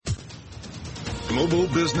Global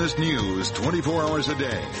business news 24 hours a day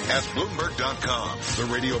at Bloomberg.com, the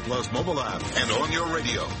Radio Plus mobile app, and on your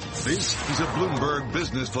radio. This is a Bloomberg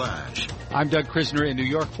Business Flash. I'm Doug Krisner in New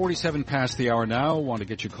York, 47 past the hour now. Want to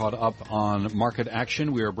get you caught up on market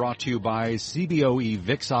action. We are brought to you by CBOE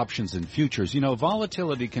VIX Options and Futures. You know,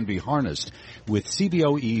 volatility can be harnessed with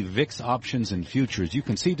CBOE VIX Options and Futures. You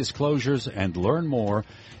can see disclosures and learn more.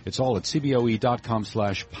 It's all at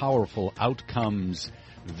cboe.com/powerful outcomes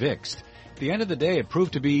VIX. At the end of the day, it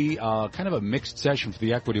proved to be kind of a mixed session for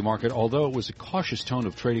the equity market, although it was a cautious tone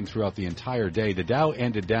of trading throughout the entire day. The Dow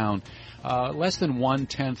ended down less than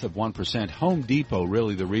 0.1%. Home Depot,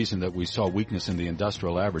 really the reason that we saw weakness in the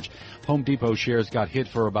industrial average. Home Depot shares got hit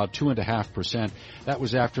for about 2.5%. That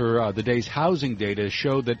was after the day's housing data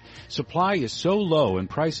showed that supply is so low and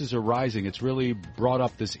prices are rising. It's really brought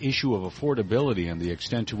up this issue of affordability and the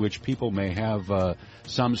extent to which people may have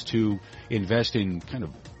sums to invest in kind of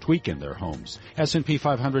tweak in their homes. S&P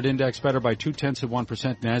 500 index better by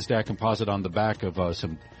 0.2%. NASDAQ composite on the back of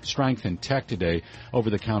some strength in tech today.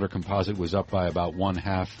 Over-the-counter composite was up by about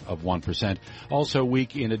 0.5%. Also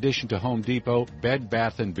weak, in addition to Home Depot, Bed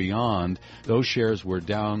Bath & Beyond. Those shares were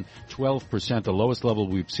down 12%, the lowest level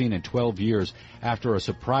we've seen in 12 years after a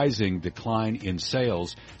surprising decline in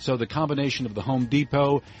sales. So the combination of the Home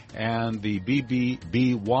Depot and the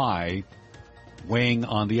BBBY weighing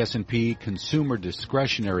on the S&P Consumer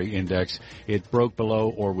Discretionary Index, it broke below,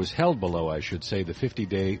 or was held below, I should say, the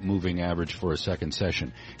 50-day moving average for a second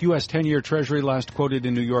session. U.S. 10-year Treasury last quoted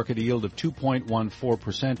in New York at a yield of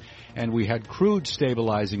 2.14%, and we had crude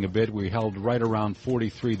stabilizing a bit. We held right around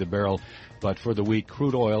 43 the barrel, but for the week,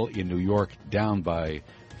 crude oil in New York down by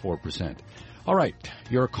 4%. All right,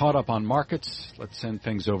 you're caught up on markets. Let's send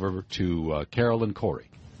things over to Carol and Cory.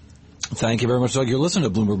 Thank you very much, Doug. You're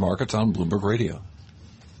listening to Bloomberg Markets on Bloomberg Radio.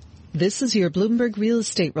 This is your Bloomberg Real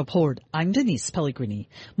Estate Report. I'm Denise Pellegrini.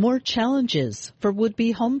 More challenges for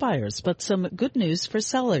would-be homebuyers, but some good news for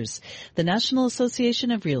sellers. The National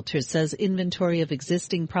Association of Realtors says inventory of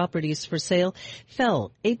existing properties for sale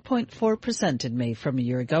fell 8.4% in May from a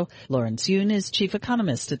year ago. Lawrence Yoon is chief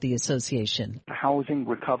economist at the association. The housing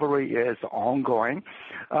recovery is ongoing,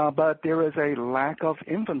 but there is a lack of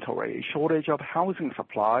inventory, shortage of housing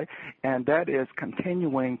supply, and that is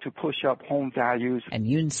continuing to push up home values. And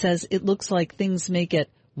Yoon says it looks like things may get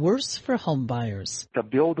worse for home buyers. The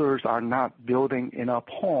builders are not building enough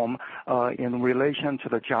home in relation to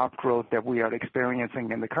the job growth that we are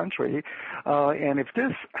experiencing in the country. And if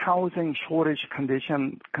this housing shortage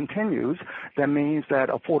condition continues, that means that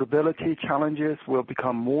affordability challenges will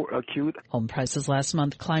become more acute. Home prices last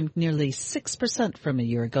month climbed nearly 6% from a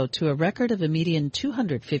year ago to a record of a median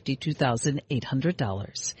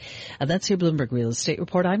 $252,800. And that's your Bloomberg Real Estate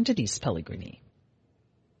Report. I'm Denise Pellegrini.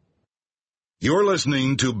 You're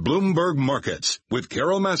listening to Bloomberg Markets with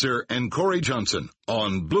Carol Massar and Cory Johnson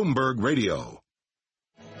on Bloomberg Radio.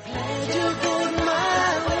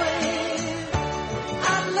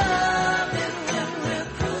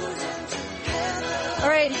 All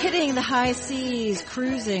right, hitting the high seas,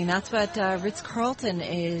 cruising. That's what Ritz-Carlton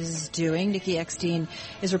is doing. Nikki Ekstein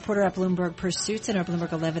is reporter at Bloomberg Pursuits in our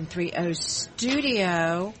Bloomberg 1130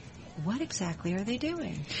 studio. What exactly are they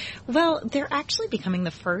doing? Well, they're actually becoming the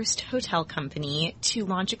first hotel company to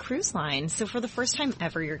launch a cruise line. So for the first time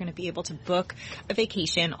ever, you're going to be able to book a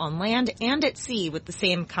vacation on land and at sea with the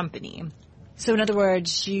same company. So in other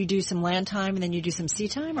words, you do some land time and then you do some sea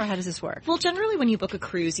time, or how does this work? Well, generally when you book a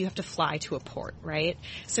cruise, you have to fly to a port, right?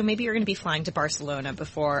 So maybe you're going to be flying to Barcelona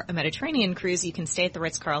before a Mediterranean cruise. You can stay at the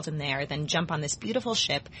Ritz-Carlton there, then jump on this beautiful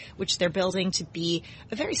ship, which they're building to be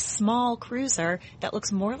a very small cruiser that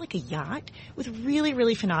looks more like a yacht with really,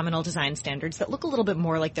 really phenomenal design standards that look a little bit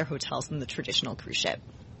more like their hotels than the traditional cruise ship.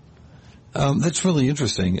 That's really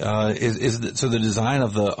interesting. So the design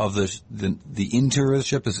of the interior of the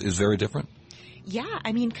ship is very different? Yeah,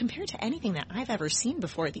 I mean, compared to anything that I've ever seen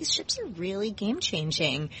before, these ships are really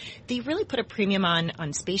game-changing. They really put a premium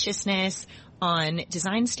on spaciousness, on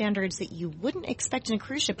design standards that you wouldn't expect in a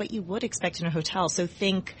cruise ship, but you would expect in a hotel. So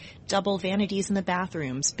think double vanities in the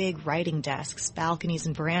bathrooms, big writing desks, balconies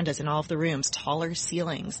and verandas in all of the rooms, taller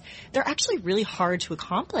ceilings. They're actually really hard to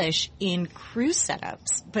accomplish in cruise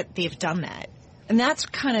setups, but they've done that. And that's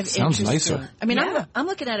kind of Sounds interesting. Nicer. I mean, yeah. I'm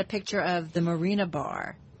looking at a picture of the Marina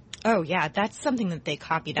Bar. Oh, yeah, that's something that they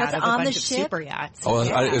copied out of a bunch of super yachts. Oh,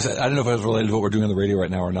 yeah. I don't know if it was related to what we're doing on the radio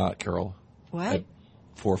right now or not, Carol. What? At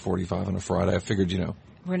 4:45 on a Friday. I figured,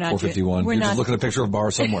 we're not 4:51. You're just looking at a picture of a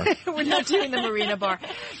bar somewhere. We're not doing the Marina Bar.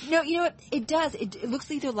 No, you know what? It does. It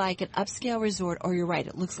looks either like an upscale resort, or you're right,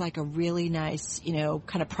 it looks like a really nice,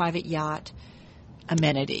 kind of private yacht.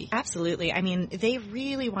 amenity. Absolutely. I mean, they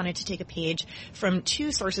really wanted to take a page from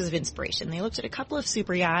two sources of inspiration. They looked at a couple of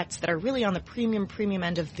super yachts that are really on the premium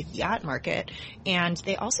end of the yacht market, and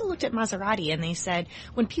they also looked at Maserati, and they said,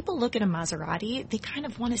 when people look at a Maserati, they kind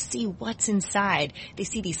of want to see what's inside. They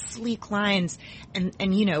see these sleek lines,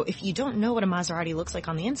 and you know, if you don't know what a Maserati looks like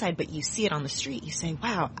on the inside, but you see it on the street, you say,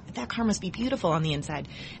 wow, that car must be beautiful on the inside.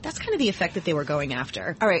 That's kind of the effect that they were going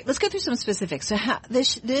after. All right, let's go through some specifics. So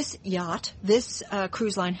this yacht, this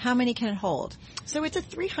cruise line, how many can it hold? So it's a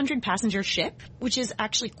 300-passenger ship, which is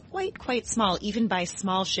actually quite small, even by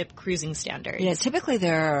small ship cruising standards. Yeah, typically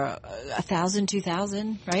they're 1,000,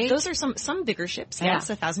 2,000, right? Those are some bigger ships, yes,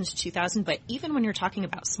 1,000 to 2,000. But even when you're talking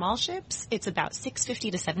about small ships, it's about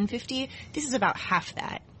 650 to 750. This is about half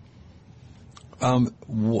that.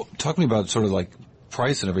 Talking about sort of like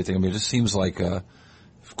price and everything, I mean, it just seems like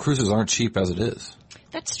cruises aren't cheap as it is.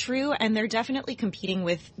 That's true, and they're definitely competing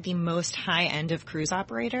with the most high end of cruise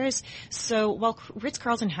operators. So while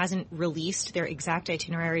Ritz-Carlton hasn't released their exact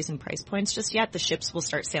itineraries and price points just yet, the ships will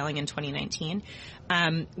start sailing in 2019.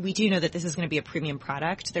 We do know that this is going to be a premium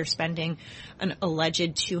product. They're spending an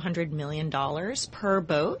alleged $200 million per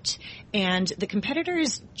boat, and the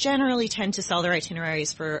competitors generally tend to sell their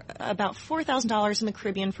itineraries for about $4,000 in the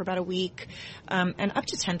Caribbean for about a week, and up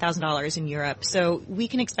to $10,000 in Europe. So we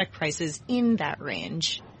can expect prices in that range.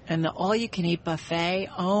 And the all-you-can-eat buffet,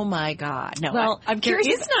 oh my God. No, well, I'm curious.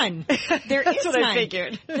 There is none. There That's is what none. I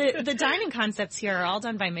figured. The dining concepts here are all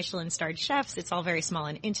done by Michelin-starred chefs. It's all very small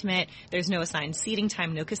and intimate. There's no assigned seating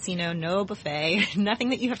time, no casino, no buffet, nothing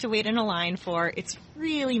that you have to wait in a line for. It's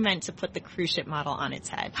really meant to put the cruise ship model on its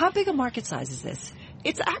head. How big a market size is this?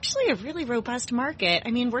 It's actually a really robust market. I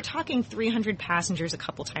mean, we're talking 300 passengers a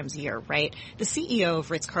couple times a year, right? The CEO of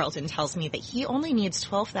Ritz-Carlton tells me that he only needs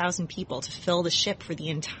 12,000 people to fill the ship for the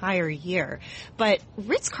entire year. But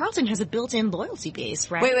Ritz-Carlton has a built-in loyalty base,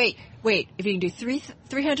 right? Wait. If you can do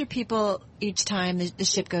 300 people each time the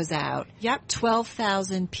ship goes out. Yep.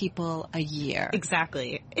 12,000 people a year.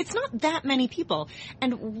 Exactly. It's not that many people.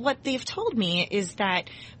 And what they've told me is that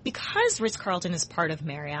because Ritz-Carlton is part of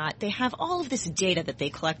Marriott, they have all of this data that they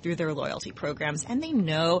collect through their loyalty programs, and they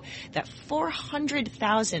know that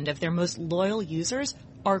 400,000 of their most loyal users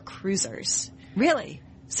are cruisers. Really?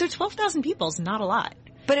 So 12,000 people is not a lot.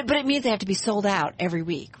 But it means they have to be sold out every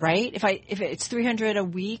week, right? If it's 300 a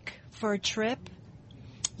week for a trip.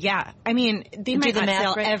 Yeah. I mean, they might not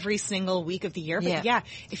sell right? every single week of the year, but yeah,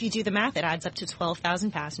 if you do the math, it adds up to 12,000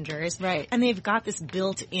 passengers. Right. And they've got this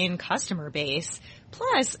built-in customer base.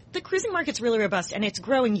 Plus, the cruising market's really robust, and it's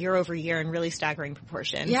growing year over year in really staggering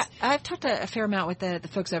proportions. Yeah, I've talked a fair amount with the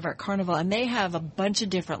folks over at Carnival, and they have a bunch of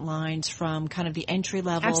different lines from kind of the entry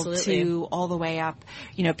level to all the way up,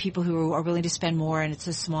 you know, people who are willing to spend more, and it's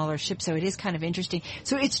a smaller ship, so it is kind of interesting.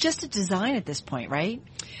 So it's just a design at this point, right?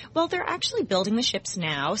 Well, they're actually building the ships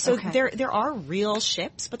now. So there are real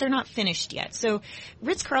ships, but they're not finished yet. So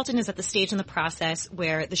Ritz-Carlton is at the stage in the process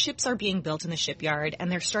where the ships are being built in the shipyard, and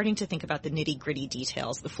they're starting to think about the nitty-gritty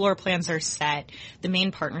details. The floor plans are set. The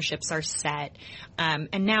main partnerships are set.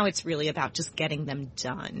 And now it's really about just getting them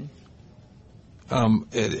done.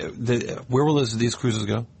 Where will these cruises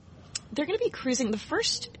go? They're going to be cruising. The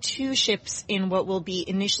first two ships in what will be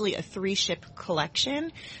initially a 3-ship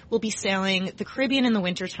collection will be sailing the Caribbean in the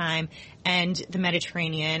wintertime and the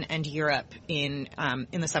Mediterranean and Europe in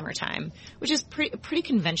the summertime, which is pretty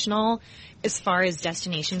conventional as far as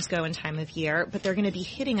destinations go in time of year. But they're going to be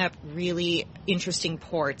hitting up really interesting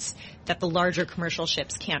ports that the larger commercial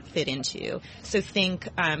ships can't fit into. So think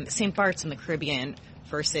St. Bart's in the Caribbean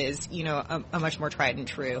versus, you know, a much more tried and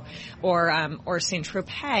true, or St.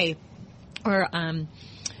 Tropez. Or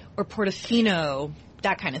Portofino,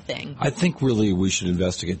 that kind of thing. I think really we should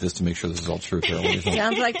investigate this to make sure this is all true, Carol.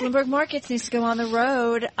 Sounds like Bloomberg Markets needs to go on the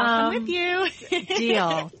road. I'm with you.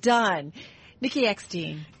 Deal. Done. Nikki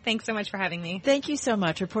Ekstein. Thanks so much for having me. Thank you so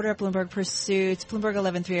much. Reporter at Bloomberg Pursuits, Bloomberg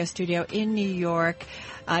 1130 studio in New York.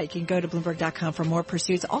 You can go to Bloomberg.com for more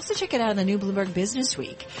pursuits. Also check it out on the new Bloomberg Business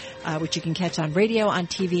Week, which you can catch on radio, on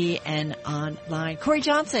TV, and online. Cory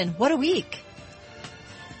Johnson, what a week.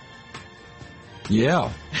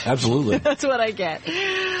 Yeah, absolutely. That's what I get.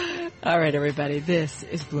 All right, everybody. This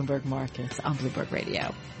is Bloomberg Markets on Bloomberg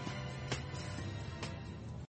Radio.